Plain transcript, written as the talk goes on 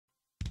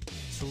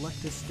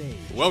Select a stage.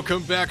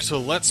 Welcome back to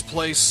Let's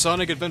Play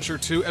Sonic Adventure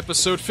 2,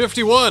 Episode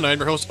 51. I'm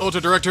your host, Ultra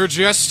Director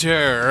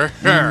Jester.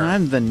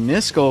 I'm the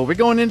Niskel. We're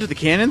going into the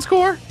cannon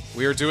score?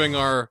 We are doing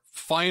our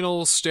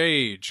final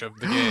stage of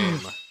the game.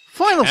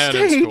 Final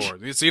Cannon stage? score.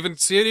 It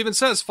even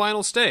says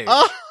final stage.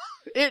 Oh,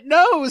 it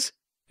knows!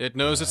 It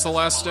knows it's the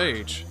last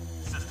stage.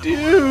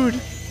 Dude!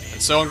 And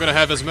so I'm going to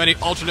have as many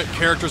alternate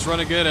characters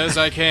running it as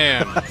I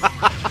can.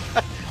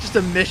 Just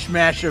a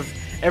mishmash of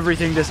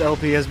everything this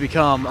LP has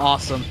become.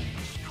 Awesome.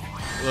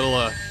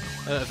 I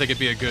think it'd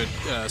be a good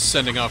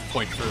sending off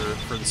point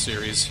for the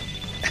series.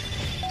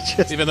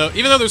 Just, Even though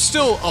there's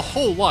still a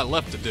whole lot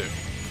left to do.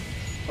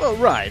 well,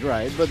 right.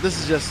 But this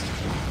is just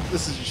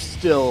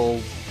still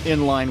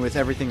in line with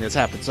everything that's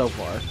happened so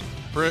far.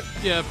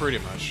 Yeah, pretty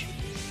much.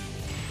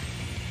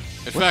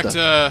 In What fact,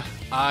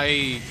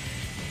 I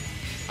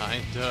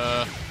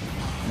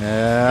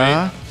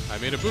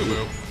made a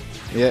boo-boo.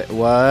 Yeah,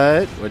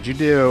 what? What'd you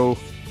do?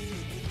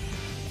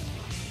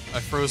 I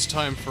froze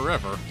time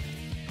forever.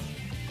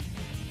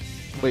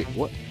 Wait,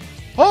 what?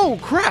 Oh,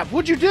 crap!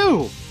 What'd you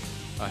do?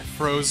 I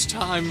froze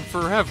time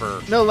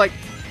forever. No, like,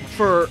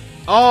 for...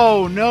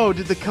 Oh, no,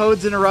 did the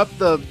codes interrupt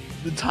the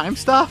time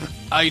stop?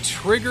 I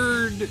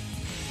triggered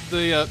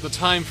the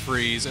time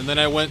freeze, and then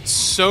I went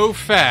so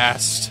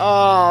fast.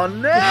 Oh,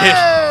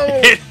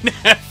 no! It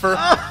never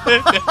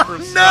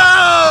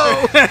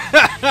No!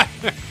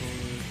 stopped.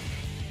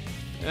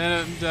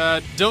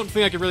 And don't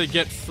think I can really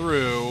get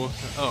through.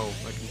 Oh,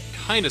 I can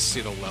kind of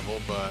see the level,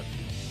 but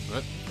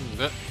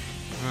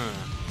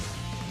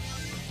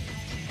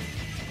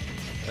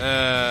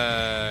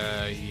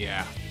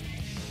yeah.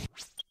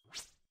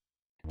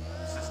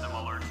 System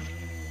alert.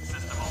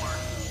 System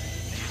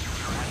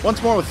alert.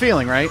 Once more with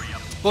feeling, right?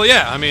 Well,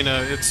 yeah. I mean,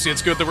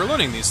 it's good that we're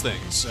learning these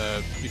things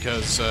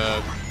because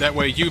that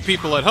way you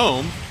people at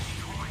home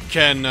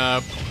can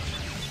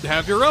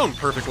have your own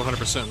perfect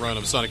 100% run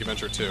of Sonic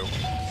Adventure 2.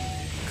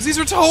 Because these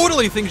are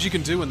totally things you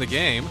can do in the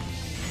game.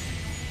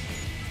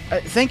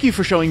 Thank you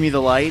for showing me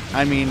the light.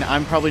 I mean,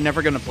 I'm probably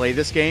never going to play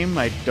this game.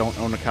 I don't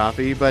own a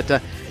copy, but,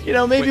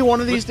 maybe Wait, one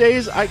of these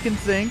days I can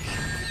think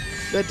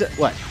that...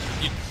 what?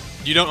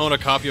 You don't own a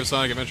copy of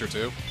Sonic Adventure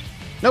 2?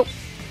 Nope.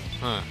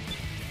 Huh.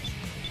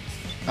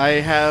 I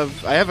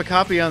have a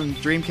copy on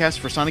Dreamcast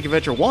for Sonic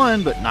Adventure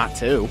 1, but not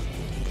 2.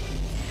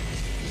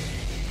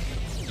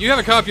 You have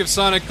a copy of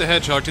Sonic the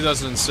Hedgehog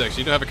 2006.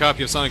 You don't have a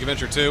copy of Sonic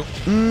Adventure 2?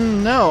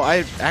 No,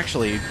 I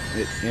actually,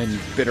 in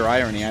bitter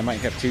irony, I might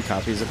have 2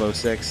 copies of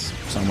 06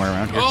 somewhere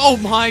around here. Oh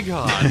my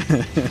god.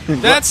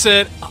 That's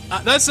it.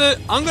 That's it.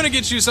 I'm gonna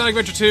get you Sonic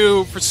Adventure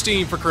 2 for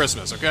Steam for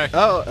Christmas, okay?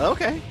 Oh,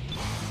 okay.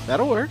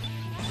 That'll work.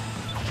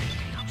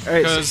 All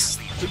right, Because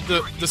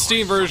the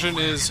Steam version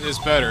is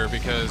better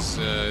because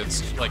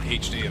it's like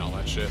HD and all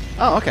that shit.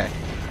 oh, okay.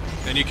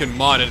 And you can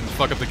mod it and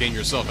fuck up the game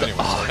yourself anyway.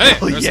 Oh, So, hey,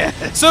 hell there's-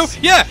 yes. So,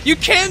 yeah, you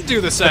can do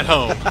this at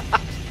home.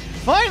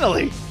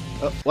 Finally!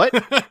 What?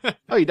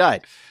 Oh, you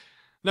died.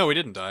 No, we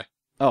didn't die.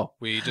 Oh.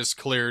 We just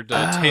cleared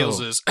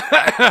Tails'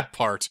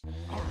 part.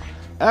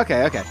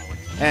 Okay.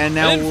 And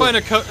now... I didn't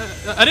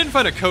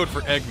find a code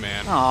for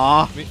Eggman.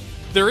 Aw. I mean,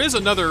 there is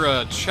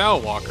another Chow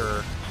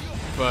Walker,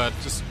 but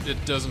just it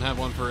doesn't have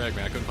one for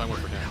Eggman. I couldn't find one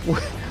for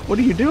him. What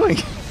are you doing?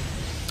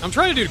 I'm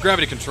trying to do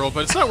gravity control,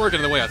 but it's not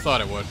working the way I thought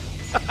it would.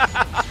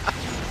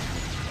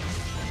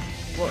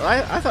 Well,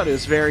 I thought it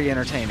was very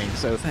entertaining,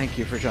 so thank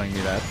you for showing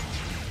me that.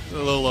 The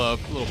little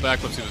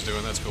backflips he was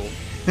doing, that's cool.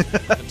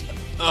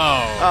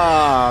 Oh.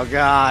 Oh,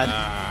 God.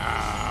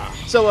 Ah.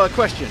 So,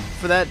 question.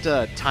 For that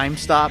time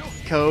stop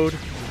code,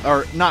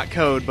 or not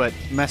code, but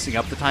messing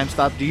up the time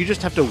stop, do you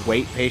just have to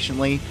wait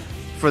patiently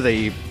for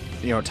the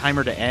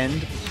timer to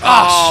end?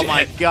 Oh, shit.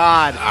 My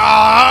God.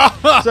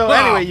 Ah. So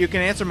anyway, you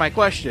can answer my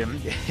question.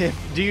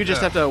 Do you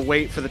just have to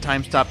wait for the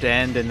time stop to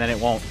end and then it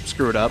won't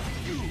screw it up?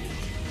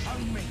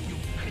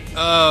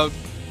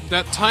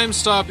 That time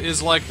stop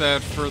is like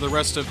that for the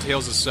rest of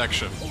Tails'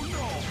 section.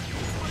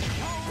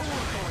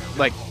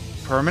 Like,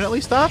 permanently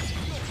stopped?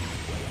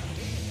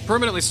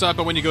 Permanently stopped,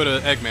 but when you go to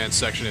Eggman's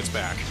section, it's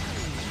back.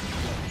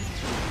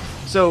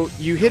 So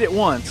you hit it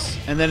once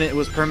and then it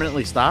was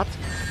permanently stopped?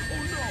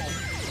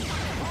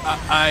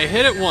 I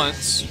hit it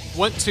once,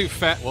 went too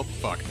fast. Well,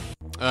 fuck.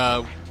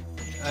 I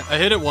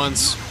hit it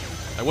once,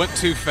 I went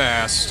too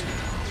fast,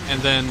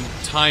 and then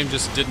time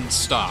just didn't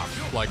stop.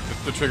 Like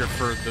the trigger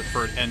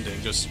for an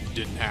ending just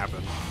didn't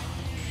happen.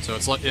 So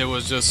it's like it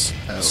was just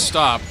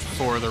stopped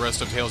for the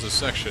rest of Tails'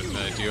 section.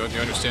 Do you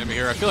understand me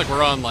here? I feel like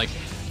we're on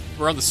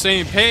the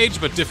same page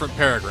but different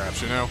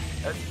paragraphs. You know?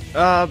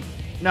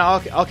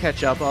 No, I'll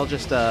catch up. I'll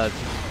just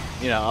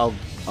I'll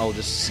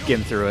just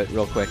skim through it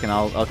real quick and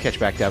I'll catch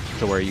back up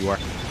to where you are.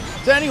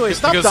 So anyway,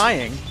 stop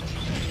dying.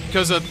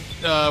 Because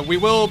we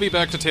will be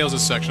back to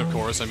Tails' section, of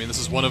course. I mean, this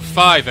is one of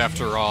 5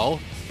 after all.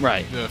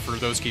 Right. For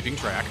those keeping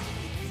track.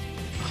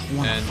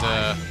 One of And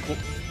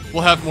 5.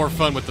 we'll have more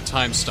fun with the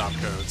time stop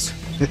codes.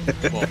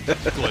 Well,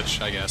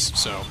 glitch, I guess.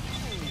 So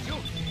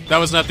that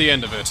was not the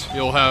end of it.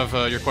 You'll have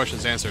your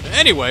questions answered.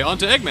 Anyway, on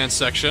to Eggman's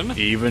section.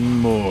 Even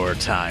more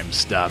time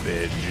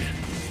stoppage.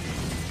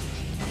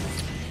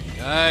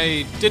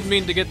 I didn't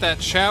mean to get that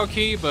Chow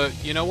key, but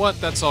you know what?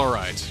 That's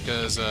alright,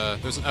 because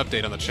there's an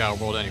update on the Chow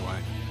world anyway.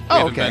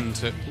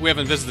 We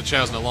haven't visited the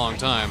Chows in a long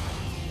time.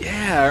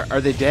 Yeah,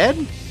 are they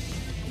dead?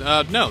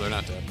 No, they're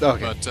not dead.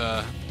 Okay.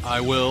 But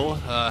I will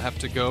have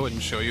to go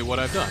and show you what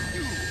I've done.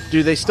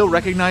 Do they still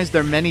recognize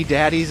their many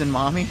daddies and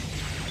mommy?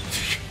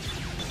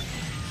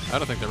 I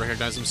don't think they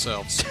recognize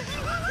themselves.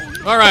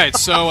 Alright,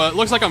 so it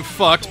looks like I'm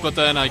fucked, but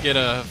then I get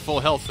a full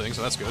health thing,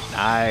 so that's good.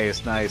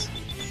 Nice, nice.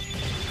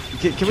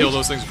 Can Kill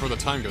those things before the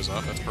time goes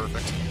off, that's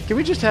perfect. Can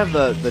we just have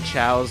the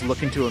Chows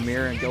look into a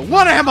mirror and go,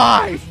 "What am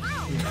I?"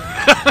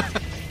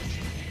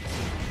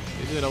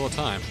 They do it all the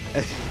time.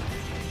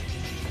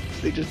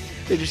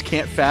 They just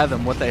can't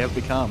fathom what they have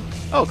become.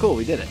 Oh, cool,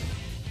 we did it.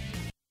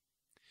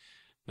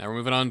 Now we're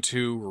moving on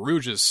to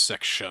Rouge's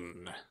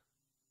section.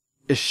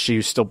 Is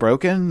she still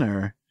broken,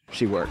 or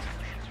she worked?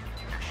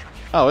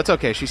 Oh, it's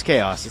okay. She's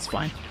chaos. It's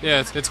fine.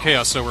 Yeah, it's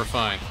chaos, so we're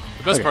fine.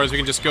 The best part is we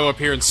can just go up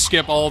here and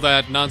skip all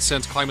that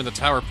nonsense climbing the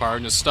tower part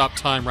and just stop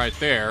time right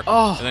there.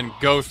 Oh. And then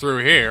go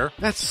through here.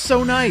 That's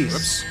so nice.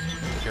 Whoops.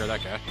 Take care of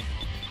that guy.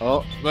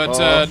 Oh.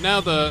 But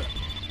now the...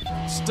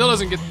 Still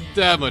doesn't get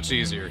that much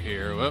easier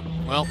here.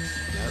 Well,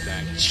 no,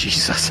 dang.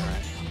 Jesus.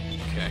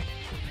 Okay.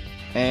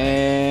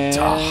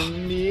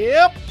 And...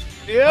 Yep.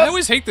 I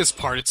always hate this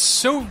part. It's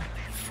so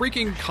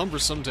freaking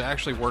cumbersome to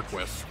actually work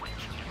with.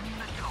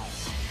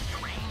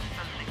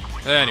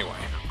 Anyway.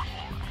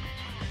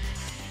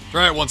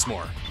 Try it once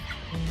more.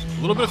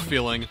 A little bit of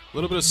feeling, a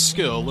little bit of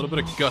skill, a little bit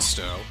of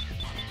gusto.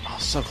 Oh,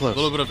 so close. A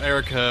little bit of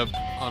Erica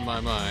on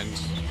my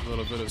mind. A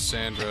little bit of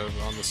Sandra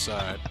on the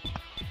side.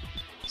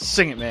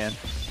 Sing it, man.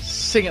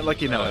 Sing it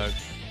like you know it.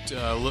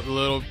 A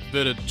little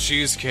bit of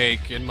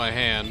cheesecake in my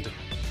hand.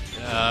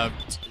 A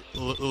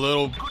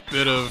little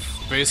bit of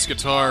bass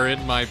guitar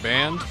in my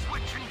band.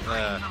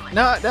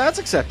 No, that's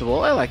acceptable.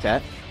 I like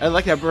that. I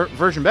like that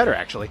version better,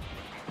 actually.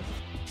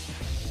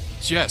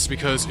 Yes,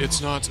 because it's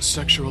not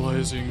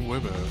sexualizing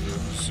women.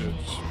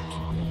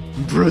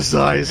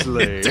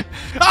 Precisely.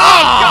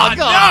 Oh,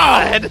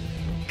 God! No!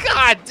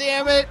 God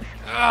damn it!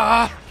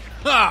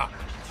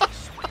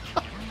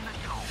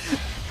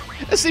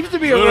 It seems to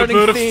be a running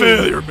bit theme. of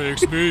failure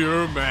makes me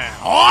your man.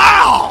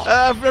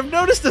 I've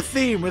noticed a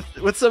theme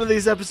with some of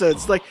these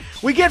episodes. Like,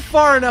 we get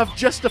far enough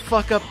just to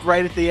fuck up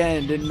right at the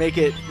end and make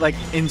it, like,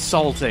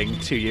 insulting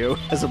to you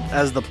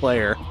as the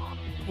player.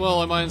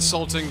 Well, am I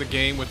insulting the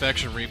game with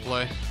action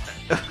replay?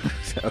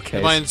 Okay.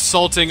 Am I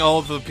insulting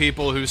all the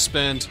people who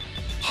spend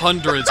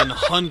hundreds and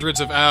hundreds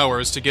of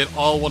hours to get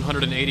all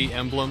 180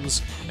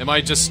 emblems? Am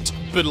I just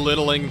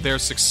belittling their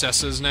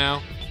successes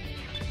now?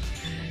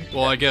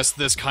 Well, I guess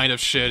this kind of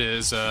shit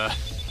is, my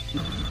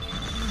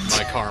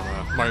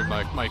karma.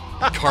 My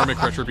karmic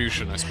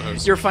retribution, I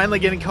suppose. You're finally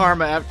getting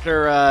karma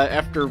after...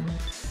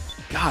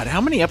 God,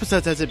 how many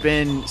episodes has it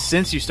been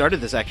since you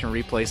started this action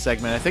replay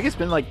segment? I think it's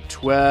been like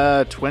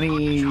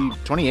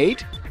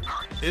 28?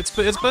 It's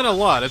been a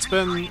lot. It's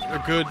been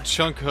a good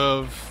chunk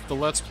of the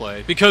Let's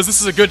Play. Because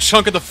this is a good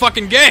chunk of the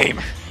fucking game!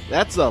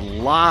 That's a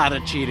lot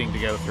of cheating to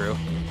go through.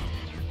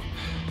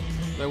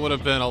 That would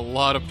have been a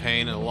lot of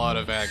pain and a lot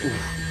of agony.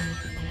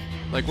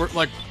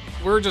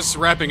 We're just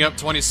wrapping up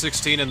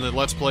 2016 and the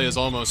Let's Play is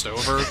almost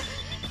over.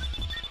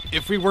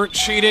 If we weren't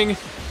cheating,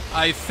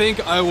 I think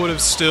I would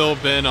have still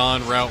been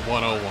on Route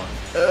 101.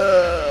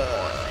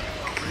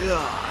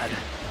 God.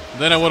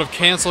 Then I would have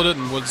canceled it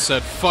and would have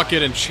said fuck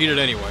it and cheated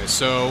anyway,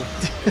 so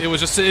it was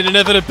just an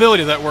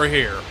inevitability that we're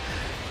here.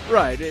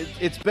 Right,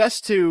 it's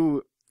best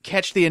to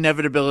catch the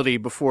inevitability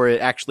before it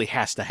actually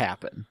has to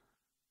happen.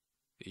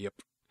 Yep.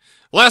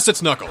 Last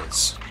it's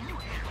Knuckles.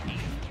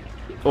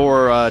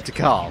 Or,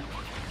 Tikal.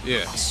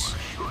 Yes.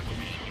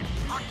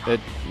 It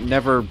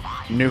never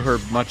knew her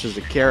much as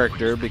a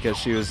character because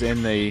she was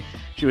in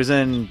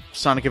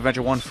Sonic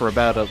Adventure 1 for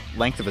about a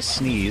length of a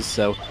sneeze,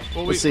 so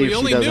let's see if she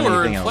does anything else. We only knew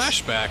her in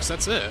flashbacks,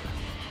 that's it.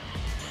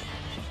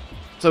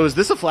 So is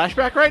this a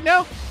flashback right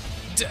now?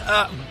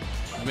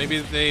 Maybe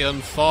they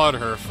unthawed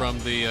her from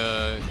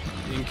the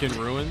Incan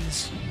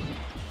ruins?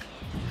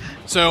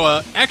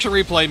 So, action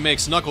replay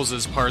makes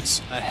Knuckles'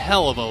 parts a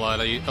hell of a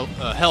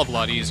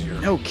lot easier.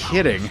 No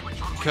kidding.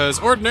 Because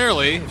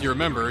ordinarily, if you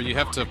remember, you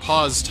have to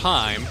pause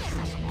time,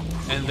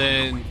 and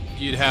then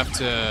you'd have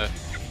to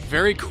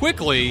very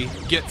quickly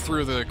get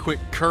through the quick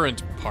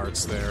current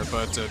parts there.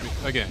 But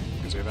again,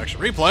 because we have action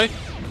replay,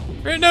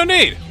 there's no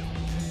need.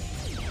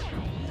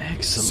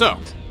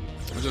 Excellent. So,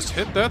 we'll just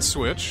hit that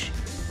switch,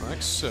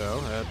 like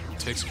so. That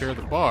takes care of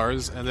the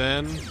bars, and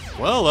then,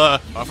 well,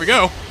 off we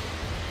go.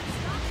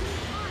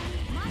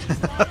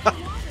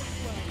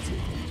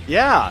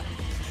 Yeah,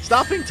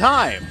 stopping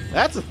time.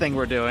 That's a thing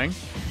we're doing.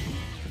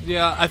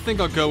 Yeah, I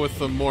think I'll go with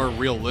the more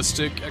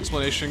realistic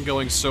explanation,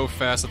 going so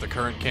fast that the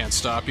current can't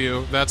stop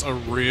you. That's a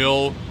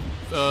real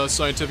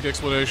scientific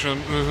explanation.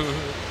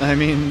 I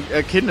mean,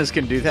 echidnas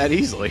can do that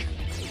easily.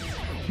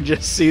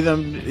 Just see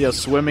them,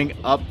 swimming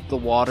up the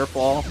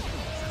waterfall.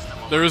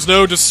 There is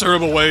no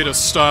discernible way to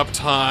stop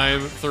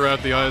time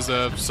throughout the eyes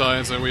of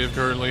science that we have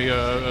currently...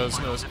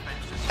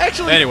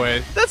 Actually,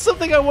 anyway, that's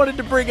something I wanted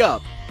to bring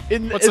up.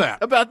 What's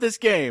that? About this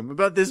game,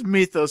 about this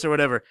mythos or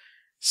whatever.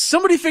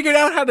 Somebody figured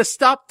out how to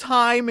stop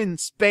time in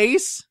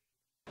space?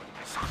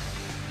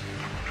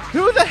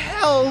 Who the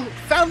hell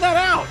found that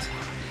out?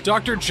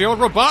 Dr. Jill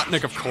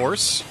Robotnik, of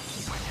course.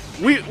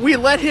 We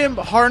let him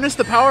harness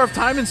the power of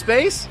time and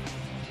space?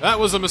 That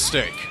was a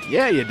mistake.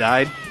 Yeah, you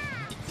died.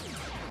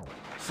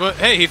 But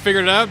hey, he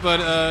figured it out,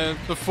 but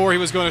before he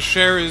was going to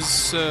share his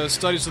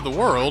studies of the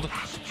world,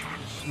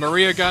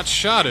 Maria got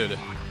shotted.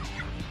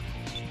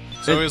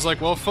 So he was like,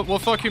 well,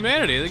 fuck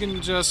humanity. They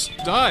can just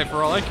die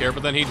for all I care,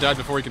 but then he died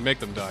before he could make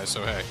them die,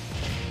 so hey.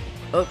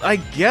 I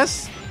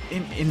guess,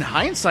 in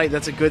hindsight,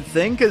 that's a good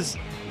thing, because,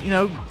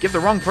 give the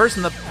wrong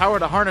person the power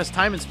to harness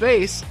time and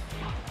space,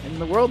 and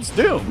the world's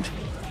doomed.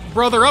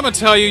 Brother, I'm gonna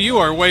tell you, you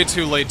are way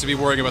too late to be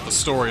worrying about the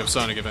story of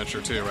Sonic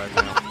Adventure 2 right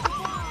now.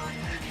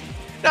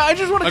 No, I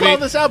just want to call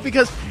this out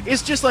because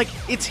it's just like,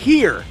 it's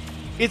here.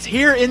 It's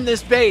here in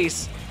this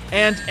base,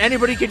 and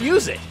anybody can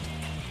use it.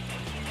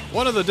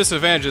 One of the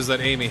disadvantages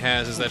that Amy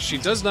has is that she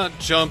does not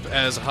jump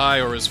as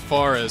high or as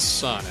far as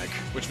Sonic,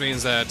 which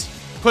means that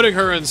putting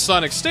her in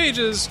Sonic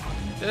stages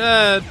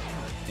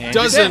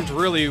doesn't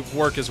really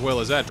work as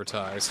well as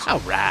advertised. All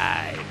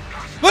right.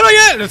 But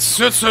yeah,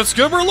 it's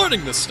good we're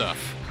learning this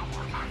stuff.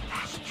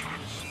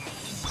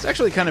 It's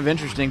actually kind of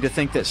interesting to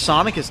think that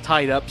Sonic is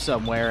tied up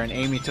somewhere and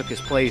Amy took his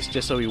place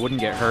just so he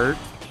wouldn't get hurt.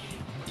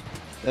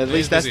 At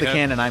least that's the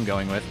canon I'm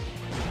going with.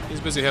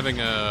 He's busy having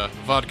a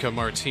vodka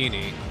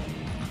martini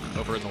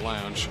over in the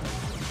lounge.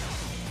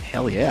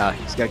 Hell yeah,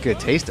 he's got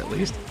good taste at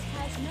least.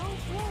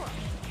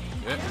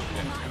 Yeah.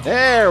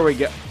 There we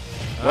go.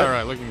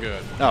 Alright, looking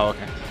good. Oh,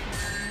 okay.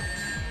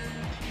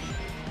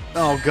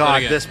 Oh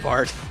god, this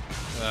part.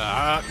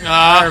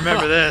 I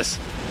remember this.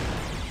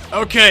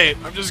 Okay,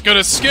 I'm just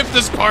gonna skip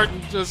this part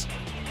and just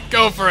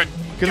go for it.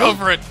 Go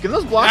for it. Can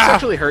those blocks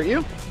actually hurt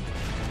you?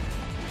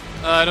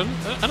 I don't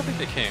think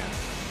they can.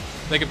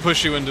 They can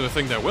push you into a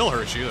thing that will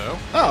hurt you, though.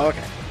 Oh,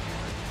 okay.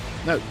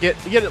 No, get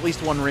at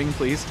least one ring,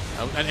 please.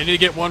 I need to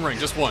get one ring.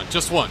 Just one.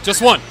 Just one.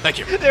 Just one. Thank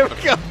you. There we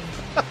go.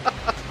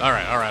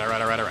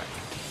 Alright.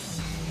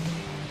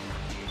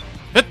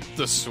 Hit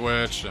the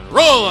switch and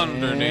roll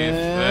underneath.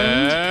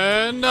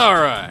 And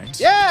alright.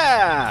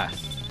 Yeah!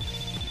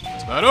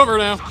 It's about over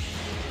now.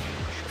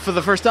 For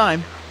the first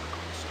time.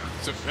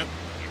 So,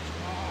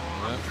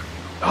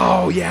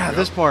 Oh, yeah,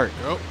 this part.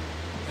 Go.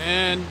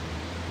 And...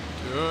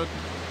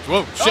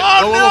 Whoa, shit.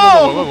 Oh,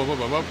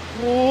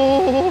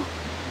 Whoa. Whoa.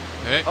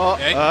 Hey,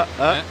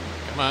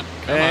 come on.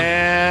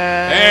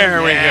 And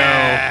There we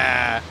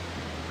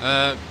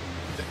go.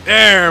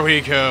 There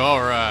we go.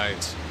 All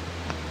right.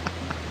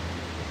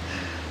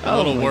 I'm a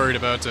little worried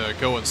about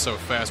going so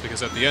fast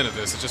because at the end of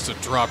this, it's just a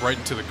drop right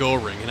into the goal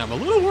ring, and I'm a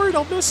little worried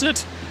I'll miss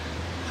it.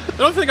 I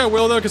don't think I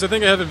will, though, because I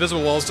think I have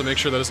invisible walls to make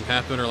sure that doesn't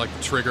happen, or, like,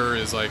 the trigger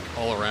is, like,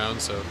 all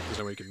around, so there's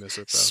no way you can miss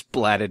it, though.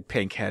 Splatted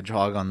pink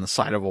hedgehog on the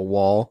side of a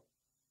wall.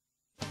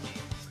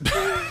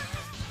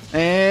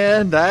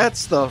 And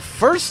that's the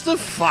first of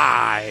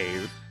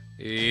 5.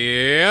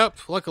 Yep.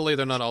 Luckily,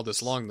 they're not all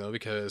this long, though,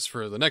 because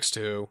for the next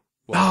two...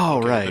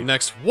 right. The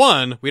next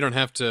one, we don't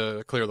have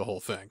to clear the whole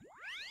thing.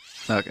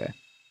 Okay.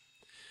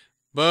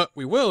 But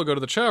we will go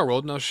to the Chow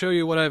World, and I'll show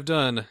you what I've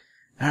done.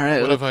 All right.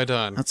 What have I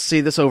done? Let's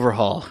see this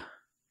overhaul.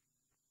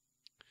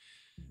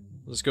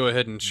 Let's go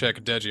ahead and check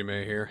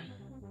Dejime here.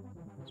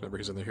 Remember,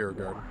 he's in the Hero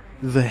Garden.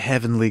 The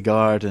Heavenly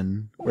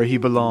Garden, where he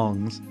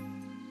belongs.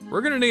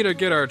 We're gonna need to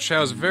get our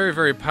Chows very,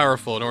 very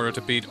powerful in order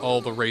to beat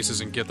all the races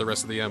and get the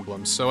rest of the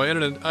emblems. So I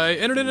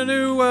entered in a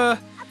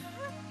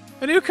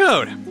new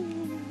code.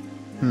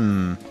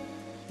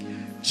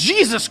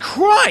 Jesus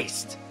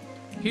Christ!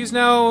 He's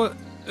now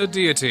a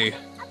deity.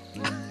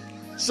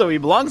 So he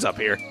belongs up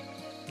here.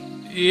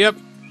 Yep.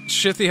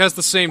 Shithy has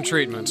the same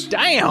treatment.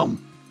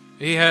 Damn!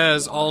 He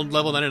has all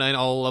level 99,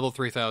 all level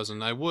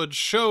 3000. I would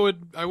show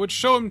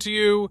him to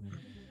you,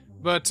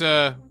 but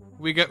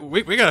we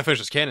gotta finish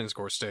this cannon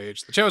score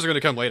stage. The Chows are gonna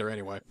come later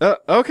anyway.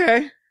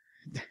 Okay.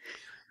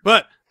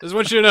 But I just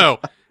want you to know,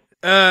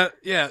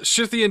 yeah,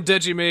 Shithy and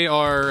Dejime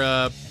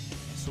are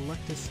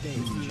Select a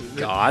stage.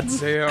 Gods?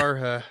 They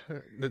are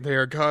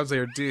gods. They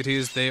are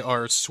deities. They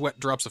are sweat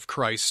drops of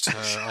Christ,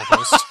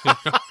 almost.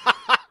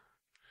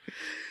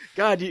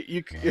 God,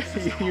 you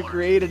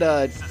created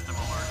a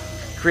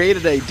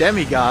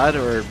demigod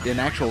or an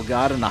actual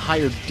god and a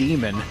higher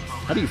demon.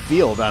 How do you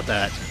feel about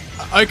that?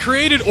 I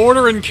created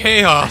order and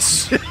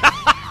chaos.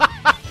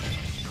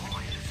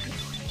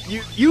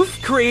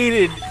 You've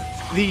created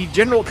the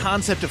general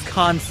concept of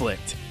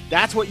conflict.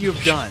 That's what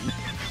you've done.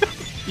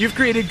 You've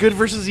created good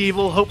versus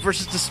evil, hope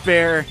versus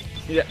despair,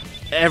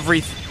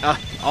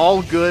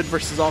 all good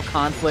versus all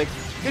conflict.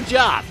 Good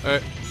job.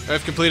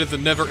 I've completed the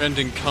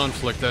never-ending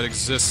conflict that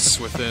exists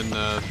within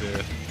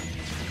the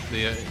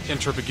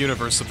entropic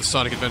universe of the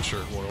Sonic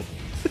Adventure world.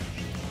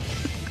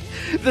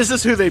 This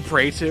is who they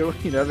pray to.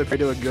 They pray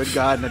to a good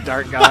god and a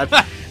dark god.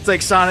 It's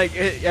like Sonic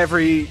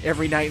every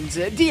night and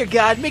said, "Dear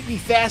God, make me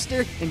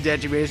faster." And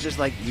Dejime is just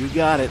like, "You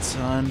got it,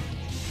 son."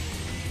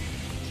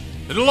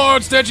 In the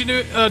Lord's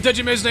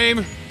Dejime's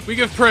name, we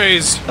give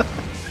praise.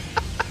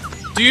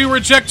 Do you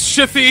reject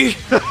Shithy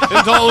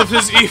and all of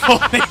his evil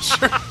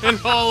nature and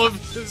all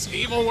of his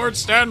evil words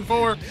stand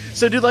for?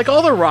 So do like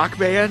all the rock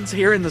bands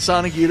here in the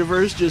Sonic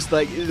universe just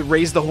like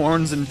raise the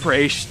horns and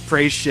praise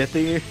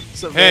Shithy?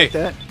 Something like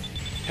that?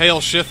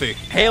 Hail Shithy.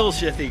 Hail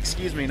Shithy,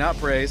 excuse me, not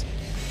praise.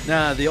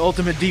 Nah, the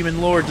ultimate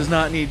demon lord does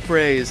not need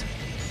praise.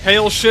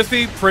 Hail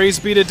Shithy, praise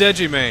be to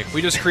Dejime.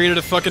 We just created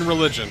a fucking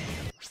religion.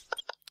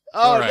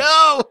 Oh Alright.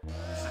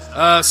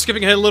 no!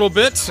 Skipping ahead a little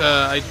bit,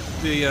 the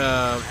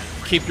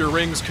keep your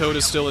rings code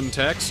is still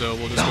intact, so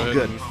we'll just go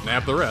ahead and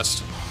nab the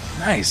rest.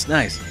 Nice,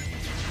 nice.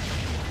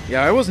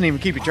 Yeah, I wasn't even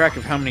keeping track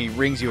of how many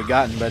rings you had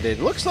gotten, but it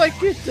looks like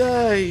you're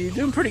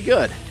doing pretty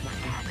good.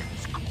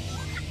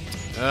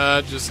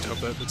 Just hope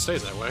that it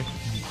stays that way.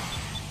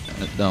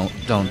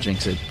 Don't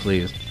jinx it,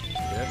 please.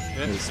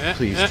 Please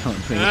don't.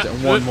 Please,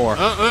 one more.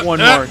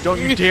 Don't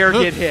you dare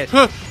get hit.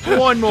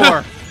 One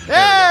more.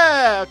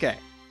 Yeah. Okay.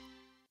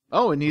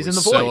 Oh, and he's in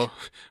the void.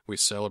 We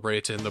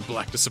celebrate in the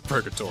blackness of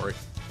purgatory.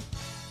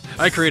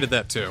 I created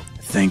that too.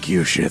 Thank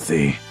you,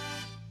 Shithy.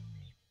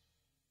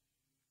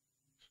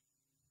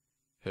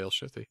 Hail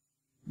Shithy.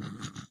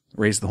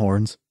 Raise the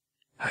horns.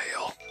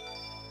 Hail.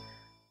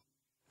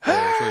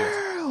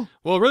 Hail.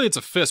 Well, really, it's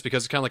a fist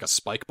because it's kind of like a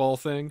spike ball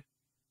thing.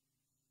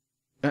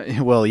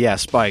 Well, yeah,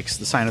 spikes,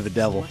 the sign of the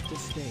devil.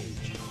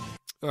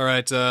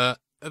 Alright, I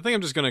think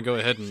I'm just gonna go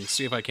ahead and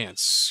see if I can't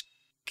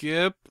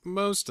skip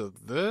most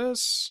of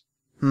this.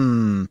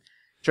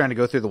 Trying to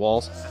go through the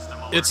walls?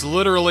 It's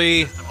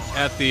literally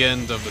at the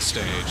end of the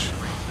stage.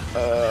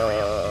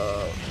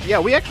 Yeah,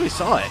 we actually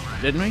saw it,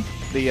 didn't we?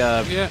 The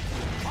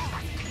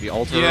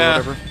altar or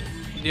whatever?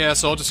 Yeah,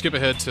 so I'll just skip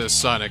ahead to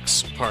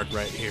Sonic's part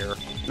right here.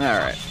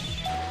 Alright.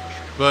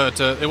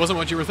 But, it wasn't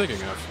what you were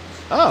thinking of.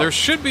 Oh. There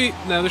should be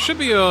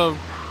a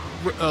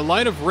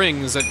line of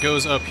rings that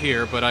goes up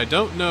here, but I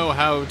don't know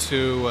how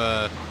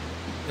to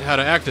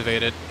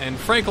activate it, and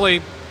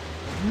frankly,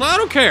 I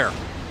don't care.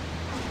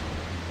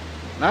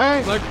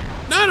 Alright. Like,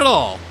 not at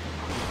all.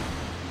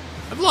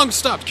 I've long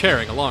stopped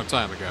caring a long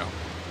time ago.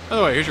 By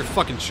the way, here's your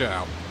fucking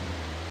chow.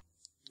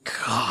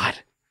 God.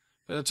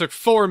 It took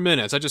 4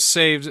 minutes. I just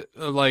saved,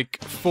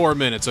 like, 4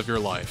 minutes of your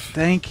life.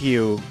 Thank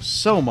you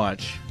so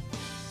much.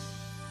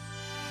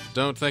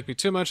 Don't thank me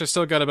too much. I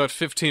still got about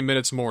 15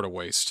 minutes more to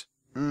waste.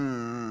 Oh,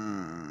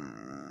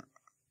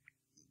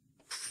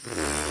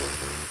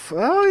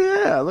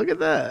 yeah, look at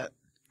that.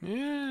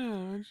 Yeah,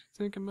 what'd you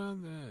think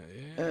about that?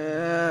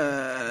 Yeah.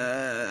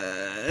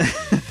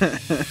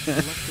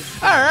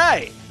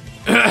 Alright.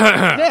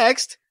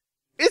 Next,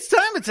 it's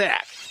Time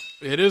Attack.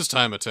 It is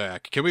Time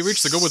Attack. Can we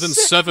reach the goal within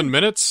 7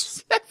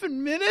 minutes?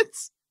 7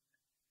 minutes?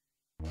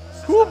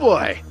 Oh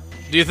boy.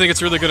 Do you think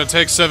it's really going to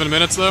take 7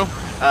 minutes, though?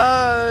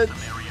 I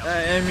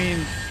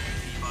mean,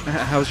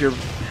 how's your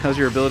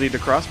ability to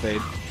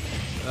crossfade?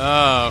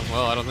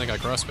 Well, I don't think I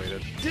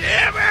crossfaded.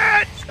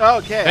 Damn it!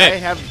 Okay, hey. I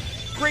have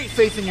great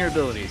faith in your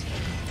abilities.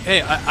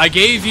 Hey, I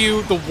gave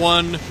you the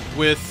one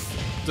with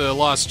the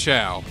lost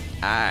chow.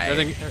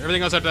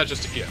 Everything else after that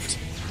just a gift.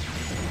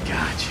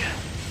 Gotcha.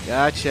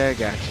 You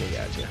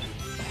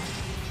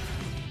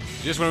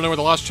just want to know where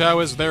the lost chow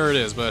is? There it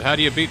is. But how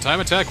do you beat Time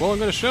Attack? Well, I'm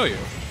going to show you.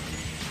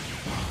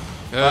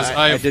 Because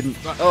I didn't.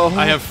 Oh,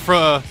 I have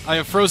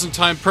frozen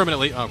time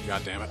permanently. Oh,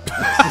 god damn it!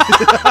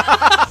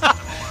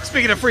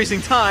 Speaking of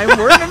freezing time,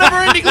 we're in a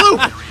never-ending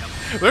loop.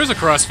 There's a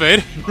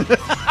crossfade.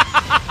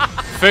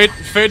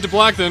 fade to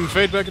black, then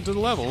fade back into the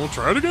level. We'll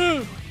try it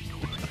again.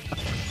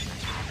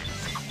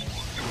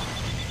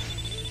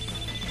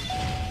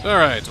 All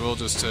right, we'll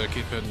just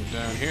keep heading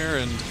down here,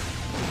 and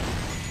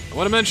I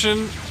want to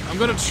mention I'm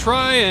going to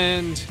try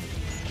and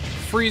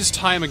freeze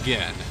time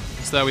again,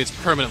 so that way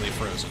it's permanently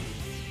frozen.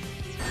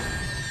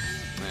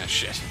 Ah,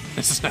 shit.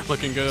 This is not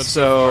looking good.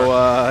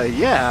 So,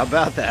 yeah,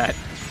 about that.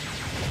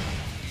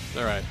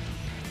 Alright.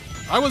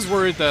 I was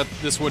worried that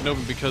this wouldn't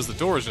open because the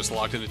door is just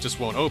locked and it just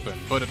won't open,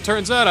 but it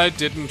turns out I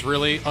didn't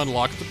really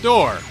unlock the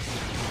door.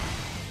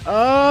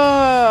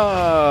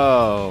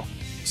 Oh.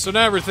 So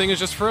now everything is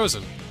just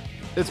frozen.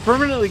 It's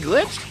permanently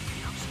glitched?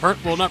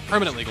 Well, not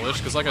permanently glitched,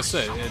 because like I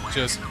said,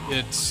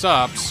 it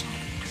stops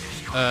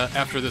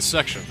after this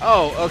section.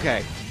 Oh,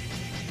 okay.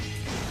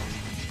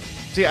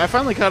 See, I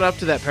finally caught up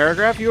to that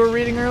paragraph you were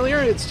reading earlier.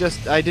 It's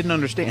just, I didn't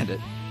understand it.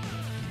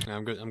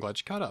 I'm good. I'm glad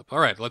you caught up. All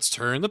right, let's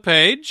turn the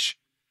page.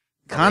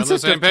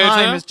 Concept of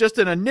time is just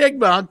an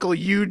enigma, Uncle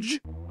Huge.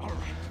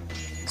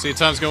 See,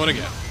 time's going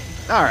again.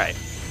 All right.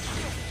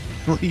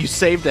 Well, you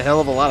saved a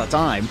hell of a lot of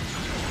time.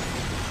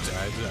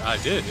 I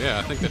did, yeah.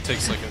 I think that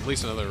takes like at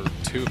least another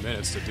 2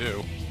 minutes to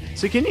do.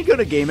 So can you go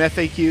to Game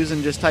FAQs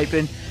and just type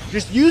in,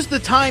 just use the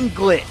time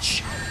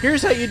glitch.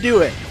 Here's how you do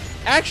it.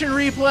 Action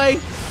replay,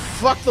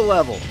 fuck the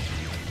level.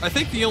 I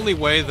think the only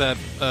way that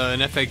an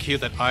FAQ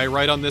that I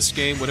write on this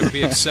game would ever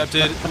be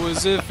accepted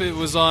was if it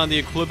was on the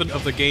equivalent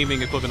of the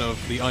gaming equivalent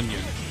of The Onion.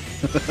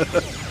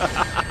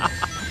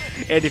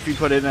 And if you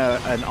put in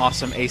an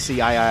awesome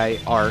ACII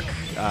arc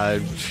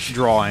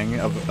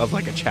drawing of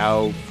like a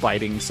Chow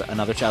biting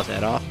another Chow's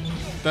head off.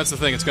 That's the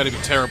thing, it's got to be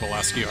terrible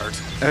ASCII art.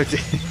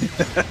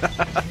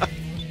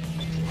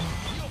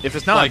 If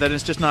it's not, Like- then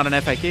it's just not an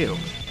FAQ.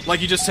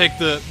 Like you just take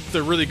the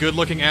really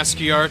good-looking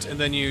ASCII art and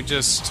then you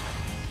just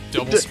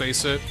double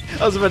space it,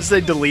 I was about to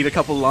say delete a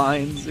couple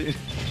lines.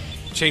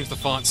 change the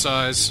font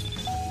size,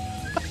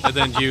 and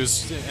then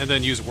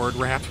use word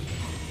wrap.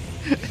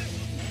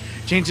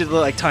 Change it to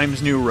like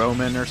Times New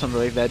Roman or something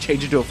like that.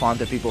 Change it to a font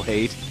that people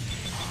hate.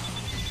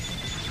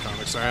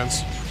 Comic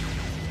Sans.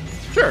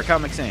 Sure,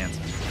 Comic Sans.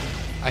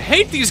 I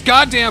hate these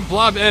goddamn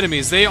blob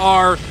enemies. They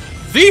are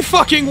the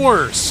fucking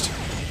worst.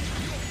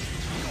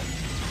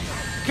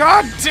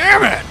 God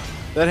damn it!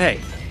 But hey,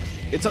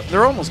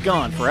 they're almost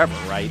gone forever,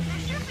 right?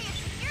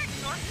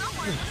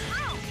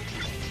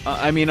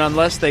 I mean,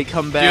 unless they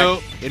come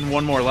back in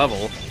one more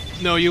level.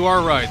 No, you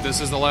are right. This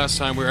is the last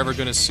time we're ever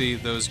going to see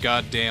those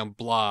goddamn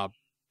blob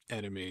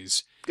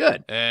enemies.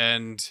 Good.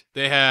 And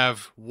they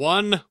have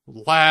one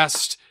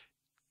last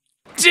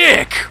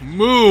dick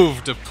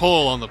move to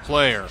pull on the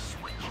player.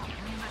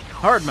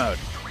 Hard mode.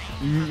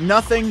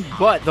 Nothing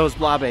but those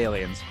blob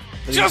aliens.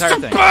 For the Just entire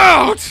thing.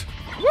 about!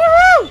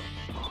 Woo!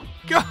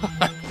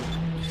 God.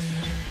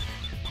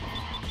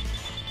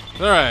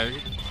 Alright.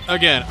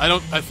 Again,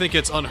 I think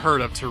it's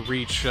unheard of to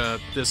reach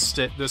this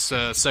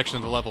section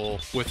of the level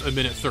with a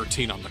minute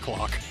 13 on the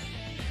clock.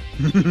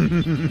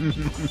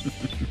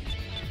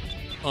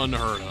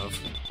 Unheard of.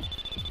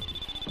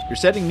 You're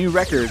setting new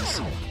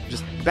records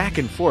just back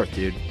and forth,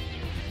 dude.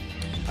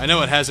 I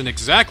know it hasn't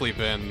exactly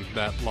been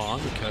that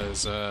long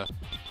because,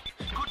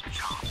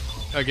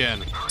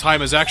 again,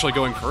 time is actually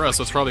going for us,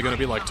 so it's probably going to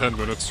be like 10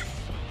 minutes.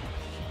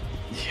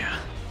 Yeah.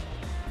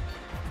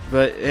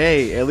 But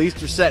hey, at least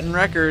you're setting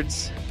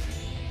records.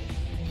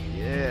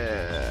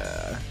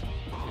 Yeah.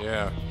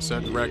 Yeah,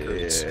 setting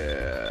records.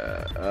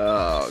 Yeah.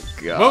 Oh,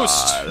 God.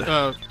 Most,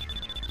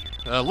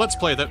 Let's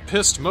Play that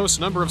pissed most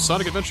number of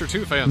Sonic Adventure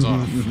 2 fans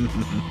off.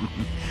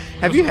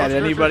 Have you had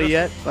anybody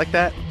yet like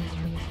that?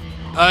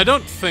 I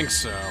don't think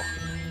so.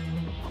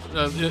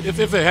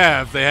 If they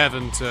have, they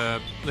haven't.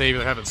 They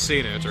either haven't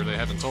seen it or they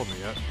haven't told me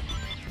yet.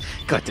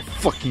 Got the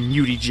fucking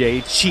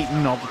UDJ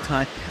cheating all the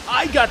time.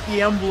 I got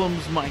the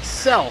emblems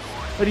myself,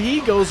 but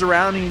he goes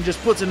around and he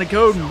just puts in the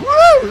code and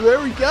woo,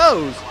 there he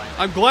goes.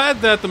 I'm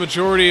glad that the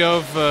majority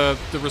of the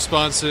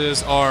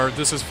responses are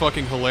 "This is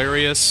fucking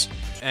hilarious,"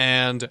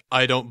 and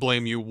 "I don't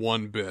blame you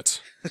one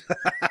bit."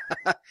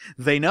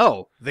 They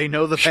know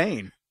the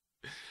pain.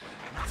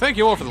 Thank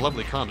you all for the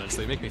lovely comments.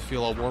 They make me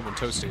feel all warm and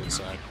toasty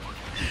inside.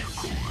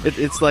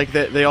 It's like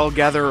they all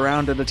gather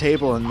around at a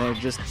table and they're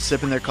just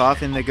sipping their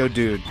coffee and they go,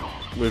 dude,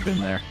 we've been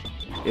there.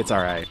 It's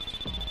alright.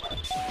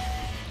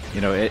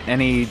 You know,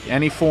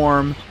 any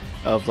form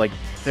of, like,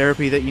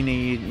 therapy that you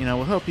need, you know,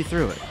 will help you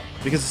through it.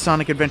 Because it's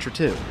Sonic Adventure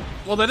 2.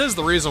 Well, that is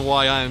the reason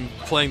why I'm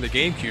playing the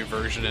GameCube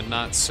version and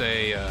not,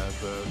 say,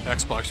 the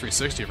Xbox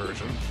 360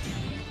 version.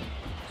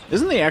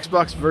 Isn't the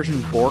Xbox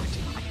version borked?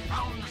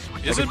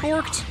 Is it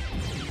borked?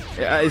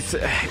 I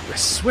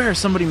swear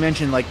somebody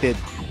mentioned, like, that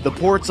the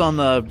ports on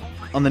the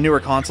newer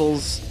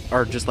consoles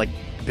are just, like,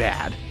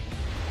 bad.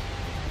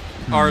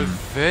 Are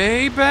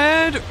they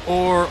bad,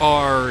 or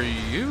are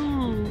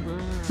you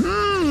bad?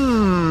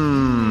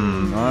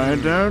 I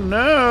don't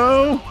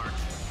know.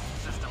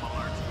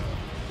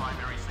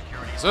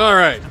 It's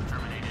alright.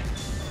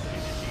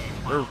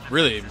 We're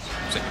really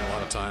taking a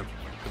lot of time.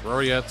 We're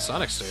already at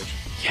Sonic stage.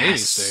 Yes. 80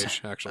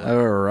 stage, actually.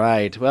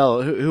 Alright,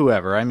 well,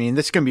 whoever. I mean,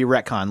 this is going to be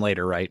retcon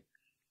later, right?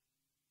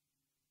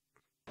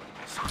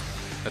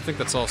 I think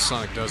that's all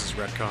Sonic does is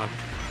retcon.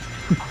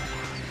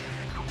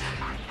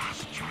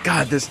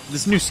 God,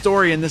 this new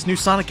story in this new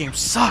Sonic game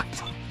sucked.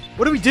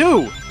 What do we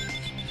do?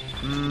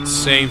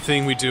 Same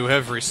thing we do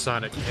every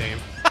Sonic game.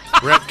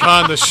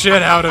 Retcon the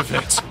shit out of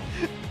it.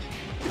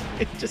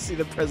 I just see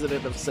the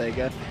president of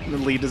Sega and the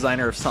lead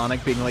designer of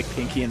Sonic being like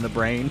Pinky in the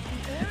Brain.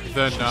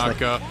 Then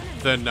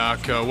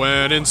Naka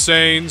went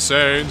insane,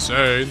 sane.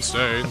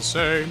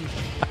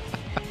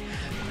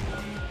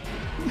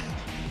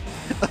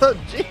 Oh,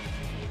 gee.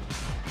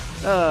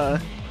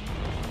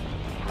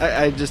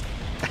 I just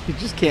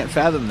can't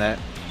fathom that.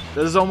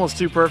 That is almost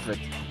too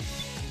perfect.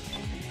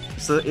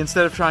 So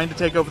instead of trying to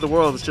take over the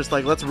world, it's just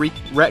like, let's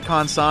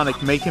retcon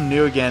Sonic, make him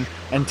new again,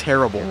 and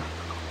terrible.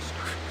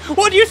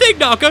 What do you think,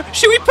 Naka?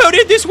 Should we put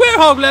in this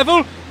Werehog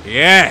level?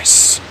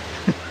 Yes!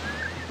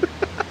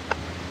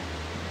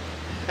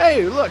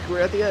 Hey, look,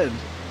 we're at the end.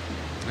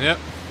 Yep,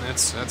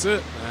 that's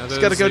it.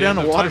 Just gotta go down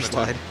the water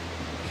slide.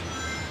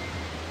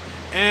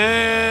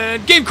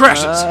 And game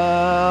crashes!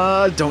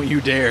 Don't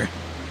you dare.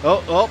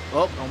 Oh,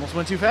 almost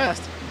went too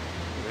fast.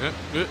 I'm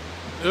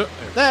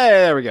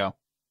There we go.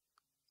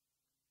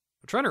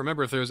 trying to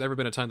remember if there's ever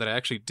been a time that I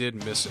actually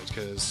did miss it,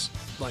 because,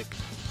 like,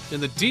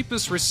 in the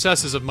deepest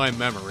recesses of my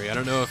memory, I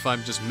don't know if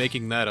I'm just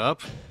making that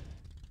up,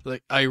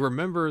 like, I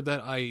remember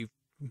that I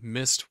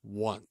missed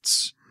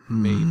once.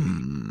 Maybe.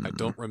 I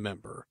don't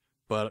remember.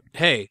 But,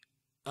 hey,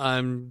 I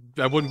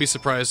wouldn't be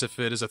surprised if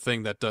it is a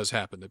thing that does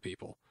happen to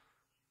people.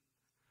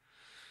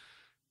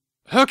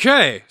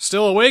 Okay,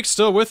 still awake,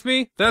 still with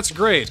me? That's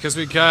great, because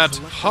we got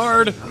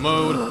hard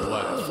mode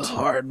left.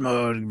 Hard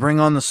mode. Bring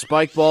on the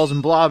spike balls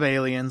and blob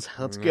aliens.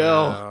 Let's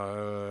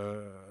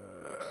go.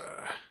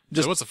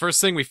 So what's the first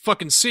thing we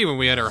fucking see when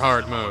we enter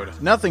hard mode?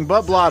 Nothing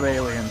but blob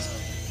aliens.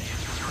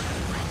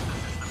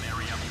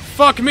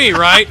 Fuck me,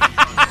 right?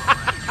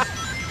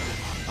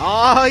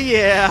 Oh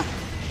yeah.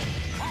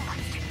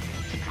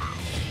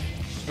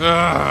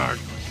 Ugh.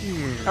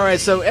 All right,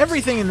 so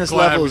everything in this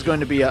Glad level we- is going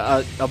to be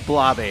a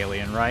blob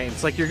alien, right?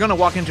 It's like you're going to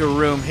walk into a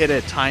room, hit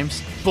a time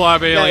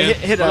Blob alien.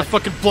 hit a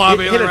fucking blob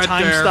hit alien a right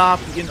time there. stop,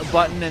 you get a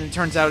button, and it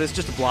turns out it's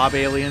just a blob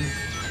alien.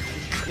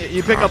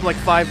 You pick up like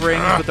 5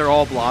 rings, but they're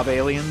all blob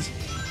aliens.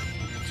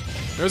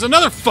 There's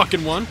another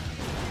fucking one.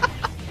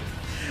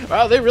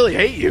 Wow, they really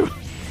hate you.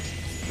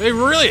 They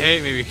really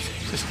hate me.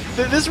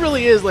 This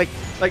really is like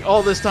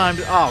all this time.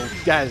 Oh,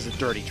 that is a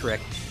dirty trick.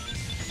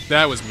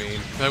 That was mean.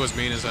 That was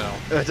mean as hell.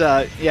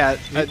 But yeah,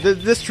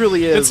 this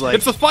truly is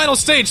It's the final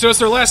stage, so it's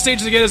their last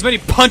stage to get as many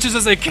punches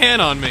as they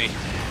can on me.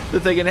 they're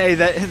thinking, hey,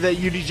 that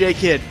UDJ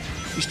kid,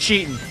 he's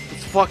cheating.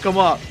 Let's fuck him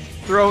up.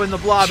 Throw in the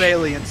blob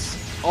aliens,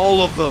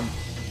 all of them.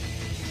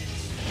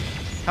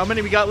 How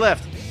many we got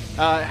left?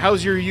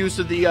 How's your use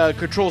of the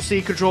Control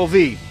C, Control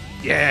V?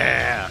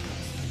 Yeah.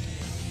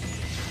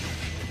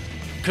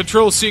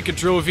 Control C,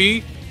 Control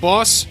V.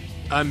 Boss,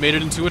 I made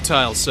it into a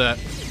tile set.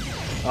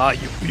 Ah,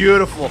 you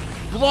beautiful.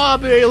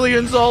 Blob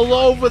aliens all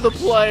over the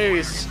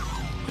place.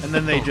 And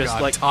then they Oh just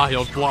God, like,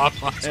 tiled blob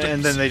monsters.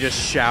 and then they just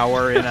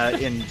shower in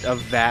a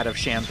vat of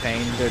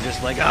champagne. They're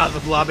just like, the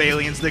blob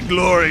aliens, they're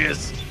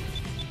glorious.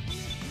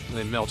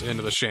 They melt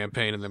into the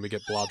champagne, and then we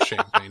get blob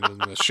champagne. And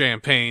the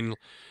champagne,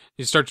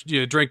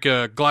 you drink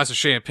a glass of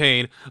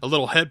champagne, a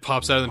little head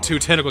pops out, and 2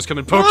 tentacles come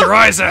and poke your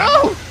eyes out.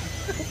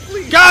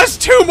 Oh, Guys,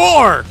 2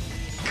 more!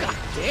 God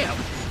damn.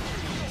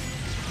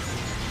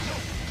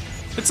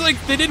 It's like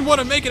they didn't want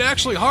to make it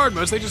actually hard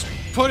mode, so they just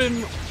put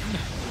in...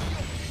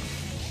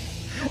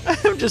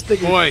 I'm just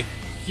thinking. Boy,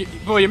 you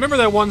remember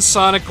that one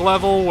Sonic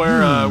level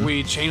where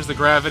we changed the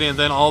gravity and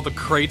then all the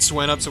crates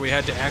went up, so we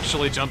had to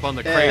actually jump on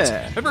the crates?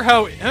 Yeah. Remember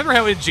how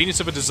ingenious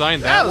of a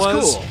design that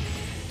was cool.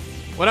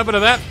 What happened to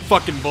that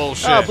fucking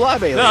bullshit? Oh,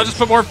 blob aliens. No, just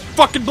put more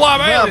fucking blob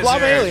Yeah, aliens.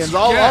 blob here. aliens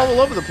all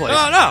over the place.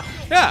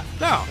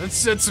 No.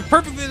 It's a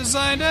perfectly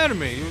designed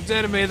enemy. It's an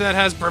enemy that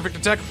has perfect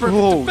attack, perfect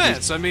Whoa,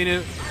 defense. I mean,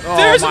 Oh,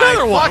 there's my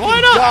another one. fucking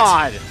Why not?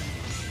 God.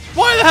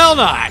 Why the hell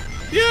not?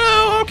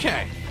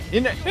 Okay. You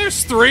know,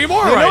 There's 3 more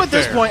you know, right at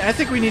this there. point, I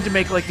think we need to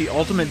make like the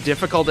ultimate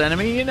difficult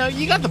enemy. You know,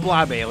 you got the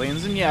blob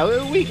aliens, and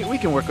yeah, we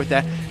can work with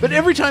that. But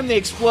every time they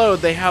explode,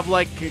 they have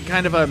like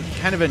kind of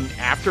an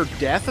after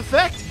death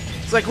effect.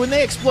 It's like when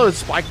they explode,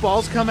 spike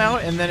balls come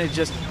out, and then it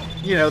just,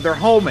 they're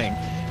homing.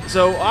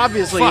 So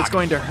obviously, Fuck. it's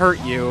going to hurt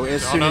you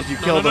as soon as you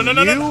no, kill no, them. no,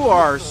 no, You no.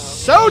 are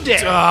so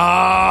dead.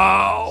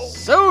 Oh.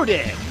 So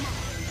dead.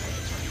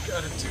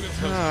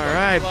 All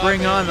right,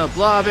 bring on the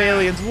blob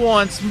aliens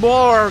once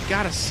more.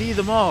 Gotta see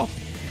them all.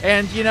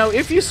 And,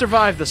 if you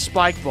survive the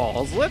spike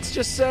balls, let's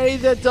just say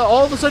that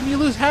all of a sudden you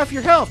lose half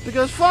your health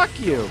because fuck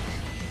you.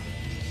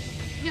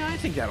 Yeah, I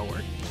think that'll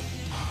work.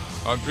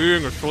 I'm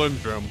being a Slim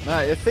Jim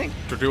I think.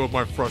 to deal with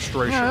my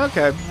frustration. Yeah,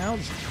 okay. I'll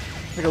just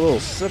take a little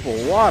sip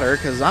of water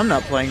because I'm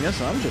not playing this.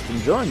 I'm just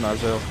enjoying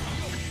myself.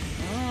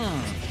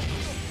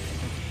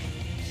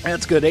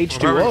 That's good I'm having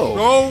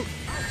H2O.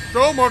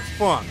 so much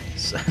fun.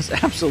 It's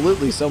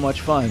absolutely so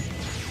much fun.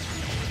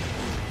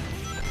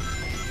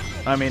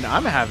 I mean,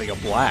 I'm having a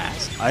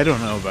blast. I don't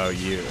know about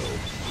you.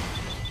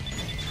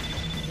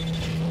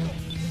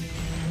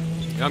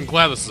 I'm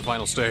glad this is the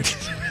final stage.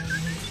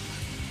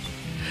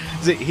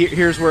 See,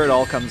 here's where it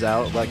all comes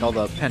out, like all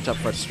the pent-up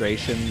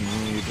frustration.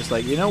 And you're just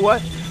like, you know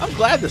what? I'm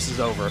glad this is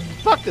over.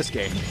 Fuck this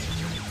game.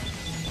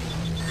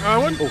 I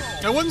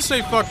wouldn't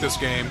say fuck this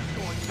game.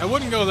 I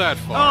wouldn't go that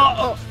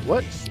far.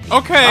 What?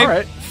 Okay, All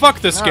right. fuck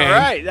this game. All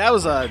right, that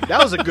was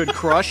a good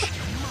crush.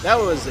 That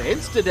was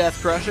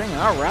insta-death crushing.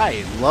 All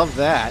right, love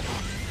that.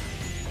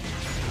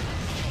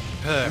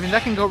 I mean,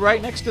 that can go right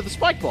next to the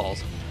spike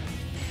balls.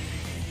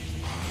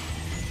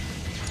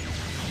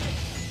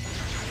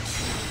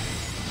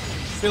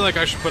 I feel like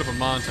I should put up a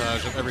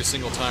montage of every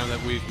single time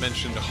that we've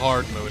mentioned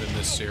hard mode in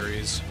this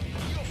series.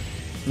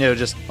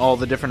 Just all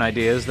the different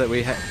ideas that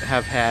we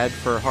have had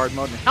for hard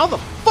mode. How the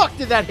fuck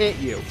did that hit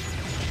you?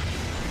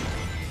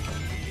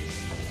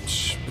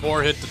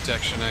 Poor hit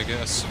detection, I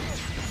guess.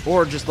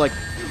 Or just like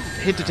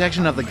hit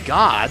detection of the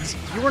gods.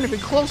 You weren't even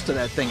close to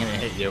that thing and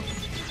it hit you.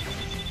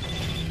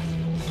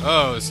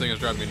 Oh, this thing is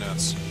driving me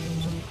nuts.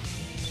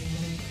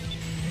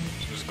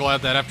 I'm just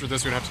glad that after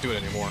this we don't have to do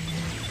it anymore.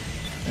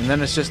 And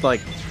then it's just like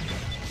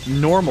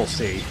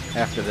normalcy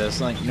after this.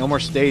 Like no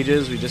more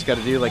stages. We just got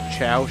to do like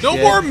chow No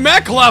shit. more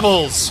mech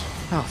levels!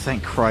 Oh,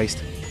 thank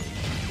Christ.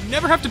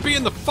 Never have to be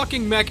in the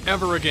fucking mech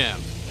ever again.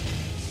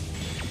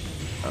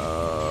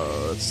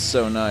 It's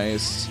so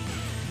nice.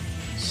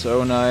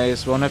 So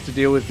nice. Won't have to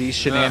deal with these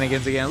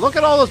shenanigans again. Look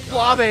at all those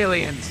blob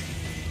aliens.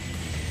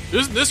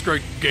 Isn't this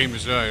great game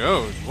design?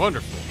 Oh, it's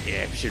wonderful.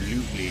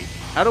 Absolutely.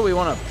 How do we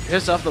want to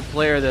piss off the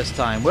player this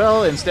time?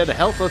 Well, instead of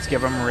health, let's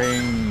give them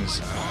rings.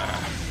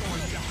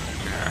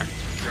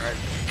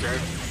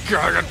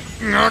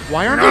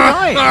 Why aren't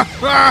they dying?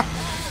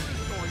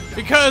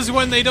 Because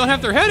when they don't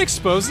have their head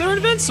exposed, they're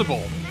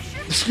invincible.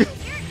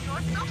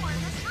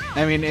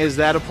 I mean, is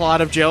that a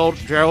plot of Gerald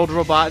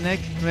Robotnik,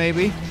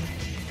 maybe?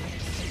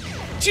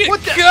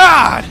 What the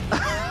God!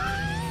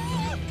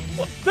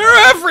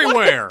 They're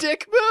everywhere! What a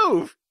dick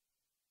move!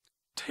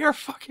 They're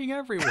fucking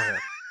everywhere.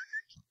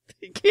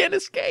 They can't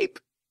escape.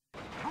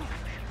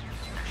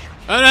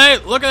 And hey,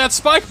 look at that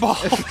spike balls!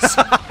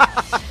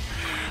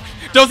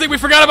 Don't think we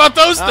forgot about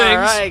those things!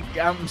 Alright,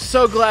 I'm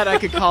so glad I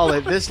could call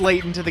it this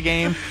late into the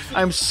game.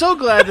 I'm so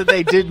glad that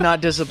they did not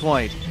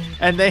disappoint.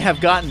 And they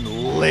have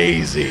gotten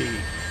lazy.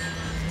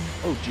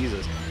 Oh,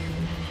 Jesus.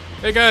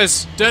 Hey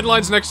guys,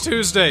 deadline's next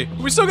Tuesday.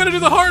 We still gotta do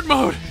the hard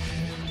mode!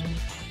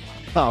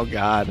 Oh,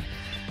 God.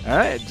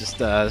 Alright, just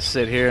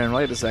sit here and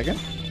wait a second.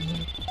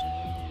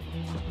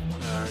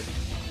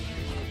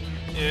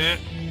 Yeah.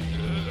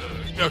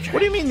 Okay. What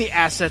do you mean the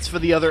assets for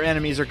the other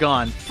enemies are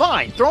gone?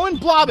 Fine, throw in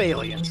blob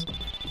aliens.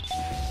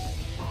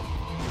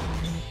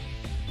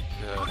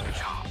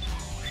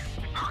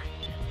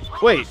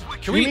 Wait,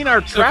 Can you we- mean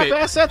our trap okay.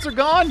 assets are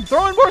gone?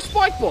 Throw in more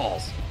spike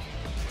balls.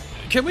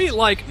 Can we,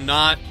 like,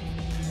 not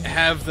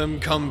have them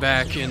come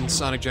back in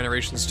Sonic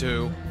Generations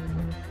 2?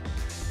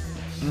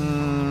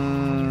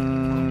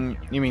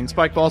 You mean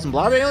spike balls and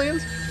blob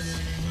aliens?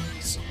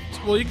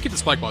 Well, you can keep the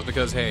spike balls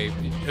because, hey,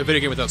 a video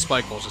game without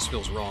spike balls just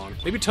feels wrong.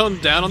 Maybe tone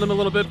down on them a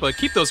little bit, but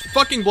keep those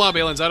fucking blob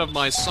aliens out of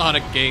my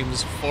Sonic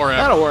games forever.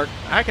 That'll work.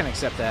 I can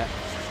accept that.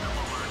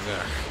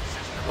 Ugh.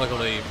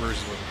 Luckily,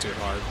 Bruce wasn't too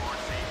hard.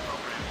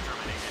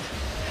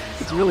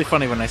 It's really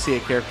funny when I see a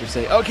character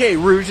say, "Okay,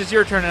 Rouge, it's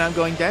your turn," and I'm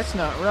going, "That's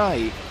not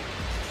right."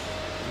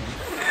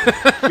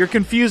 You're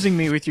confusing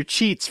me with your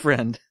cheats,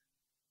 friend.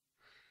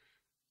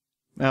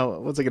 Now,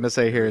 what's I gonna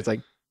say here? It's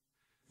like,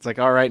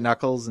 all right,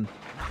 Knuckles, and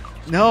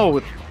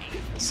no,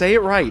 say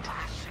it right.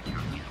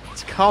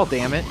 It's call,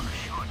 damn it.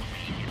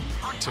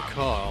 To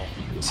call.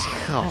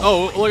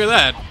 Oh, Oh, look at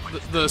that.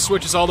 The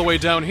switch is all the way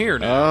down here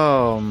now.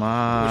 oh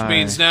my. Which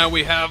means now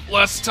we have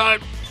less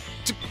time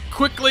to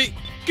quickly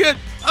get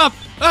up.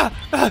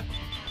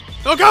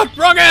 Oh god,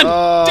 wrong end!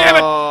 Damn it!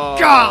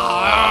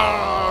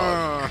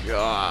 God!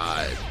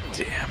 God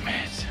damn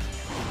it.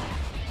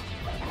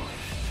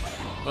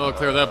 Oh,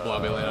 clear that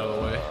blob alien out of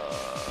the way.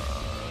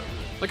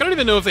 Like, I don't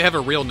even know if they have a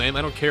real name.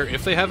 I don't care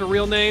if they have a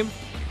real name.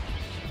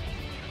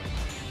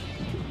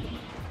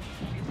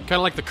 Kind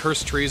of like the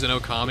cursed trees in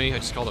Okami. I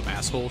just call them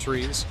asshole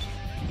trees.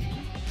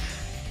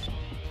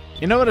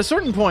 You know, at a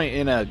certain point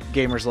in a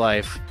gamer's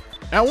life,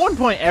 at one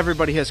point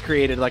everybody has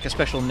created like a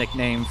special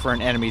nickname for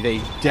an enemy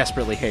they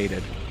desperately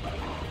hated.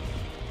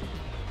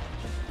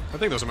 I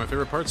think those are my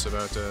favorite parts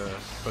about the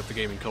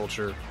gaming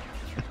culture.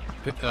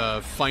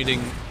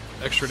 Finding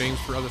extra names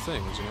for other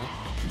things, you know?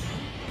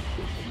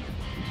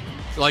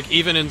 Like,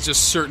 even in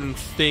just certain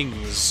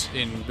things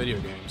in video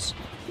games.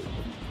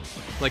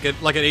 Like at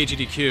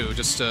AGDQ,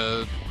 just,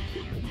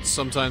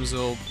 sometimes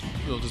they'll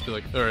just be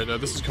like, alright,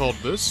 this is called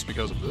this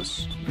because of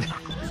this.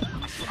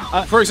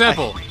 For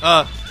example,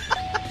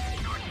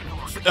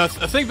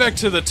 think back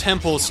to the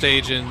temple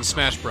stage in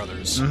Smash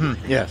Brothers.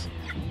 Mm-hmm. Yes.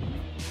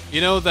 You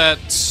know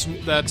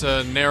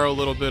that narrow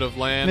little bit of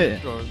land,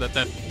 Yeah. or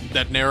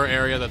that narrow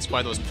area that's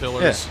by those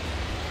pillars? Yeah.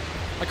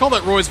 I call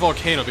that Roy's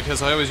Volcano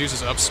because I always use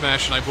his up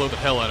smash and I blow the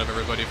hell out of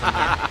everybody from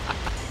there.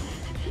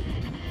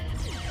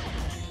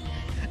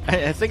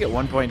 I think at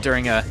one point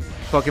during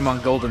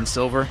Pokemon Gold and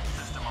Silver,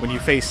 when you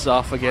face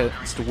off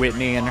against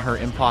Whitney and her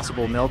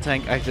impossible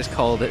Miltank, I just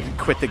called it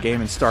quit the game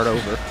and start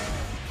over.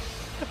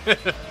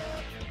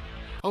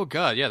 Oh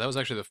god, yeah, that was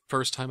actually the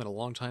first time in a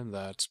long time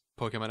that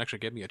Pokemon actually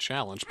gave me a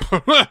challenge.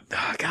 Oh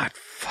god,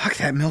 fuck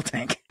that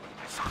Miltank.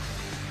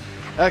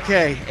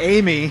 Okay,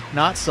 Amy,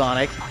 not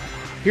Sonic,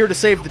 here to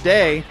save the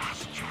day.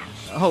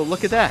 Oh,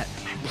 look at that.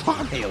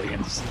 Blob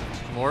aliens.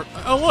 More.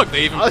 Oh look,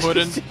 they even put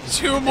in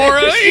 2 more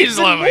of these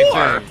lovely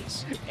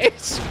things.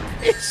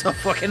 It's a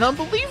fucking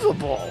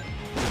unbelievable.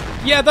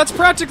 Yeah, that's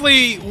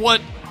practically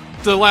what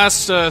the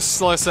last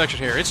section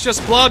here. It's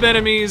just blob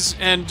enemies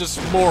and just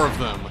more of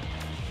them.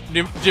 Do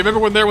you remember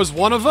when there was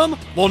one of them?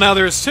 Well, now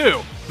there's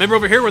 2. Remember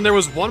over here when there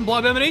was one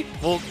blob enemy?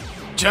 Well,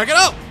 check it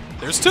out.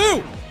 There's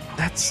 2.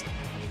 That's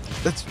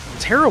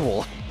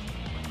terrible.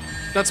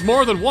 That's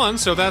more than one,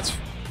 so that's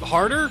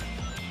harder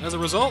as a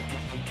result.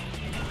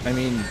 I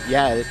mean,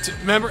 yeah.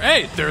 Remember,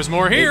 hey, there's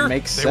more here.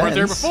 Makes They weren't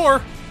there sense.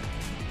 before.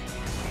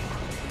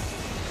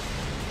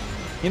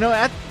 You know,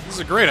 This is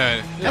a great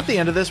idea. Yeah. at the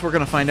end of this, we're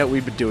gonna find out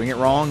we've been doing it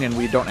wrong, and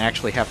we don't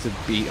actually have to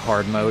beat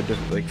hard mode to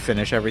like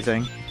finish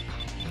everything.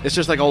 It's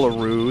just like all a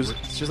ruse.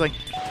 It's just like,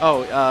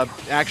 oh,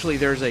 actually,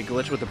 there's a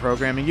glitch with the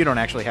programming. You don't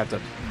actually have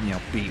to,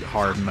 beat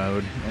hard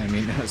mode. I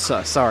mean,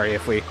 sorry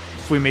if we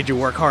made you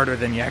work harder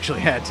than you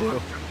actually had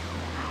to.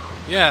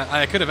 Yeah,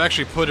 I could have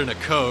actually put in a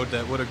code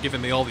that would have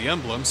given me all the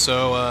emblems,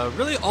 so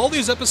really all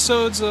these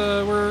episodes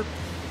were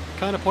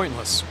kind of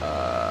pointless.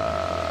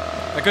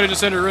 I could have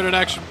just entered in an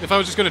action. If I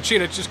was just going to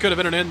cheat, I just could have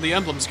entered in the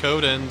emblems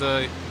code and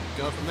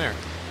go from there.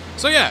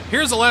 So yeah,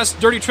 here's the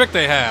last dirty trick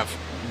they have.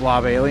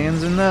 Blob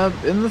aliens in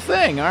the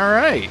thing. All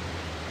right.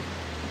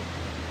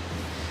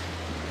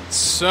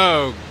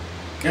 So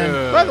good.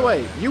 And by the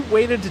way, you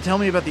waited to tell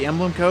me about the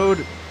emblem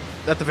code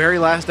at the very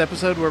last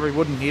episode where we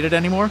wouldn't need it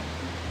anymore.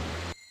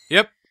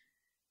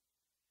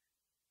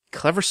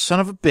 Clever son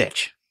of a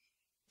bitch.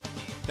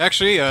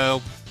 Actually,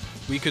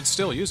 we could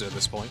still use it at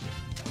this point.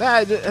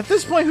 At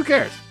this point, who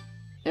cares?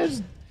 Yeah,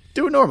 just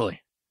do it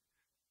normally.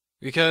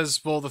 Because,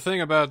 well, the thing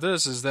about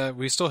this is that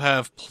we still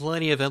have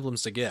plenty of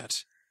emblems to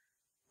get.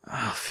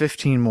 Oh,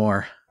 15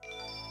 more.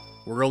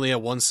 We're only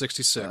at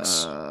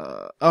 166.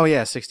 Oh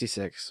yeah,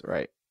 66,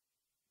 right.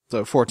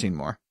 So 14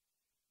 more.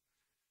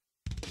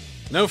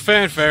 No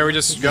fanfare, we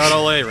just got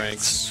all A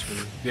ranks.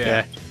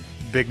 Yeah.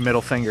 Big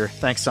middle finger.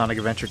 Thanks, Sonic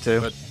Adventure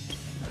 2.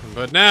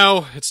 But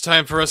now, it's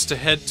time for us to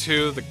head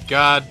to the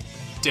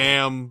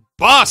goddamn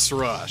boss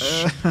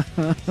rush!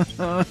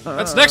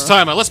 That's next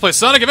time on Let's Play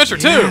Sonic Adventure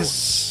 2!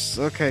 Yes.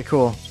 Okay,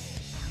 cool.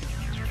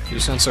 You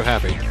sound so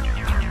happy.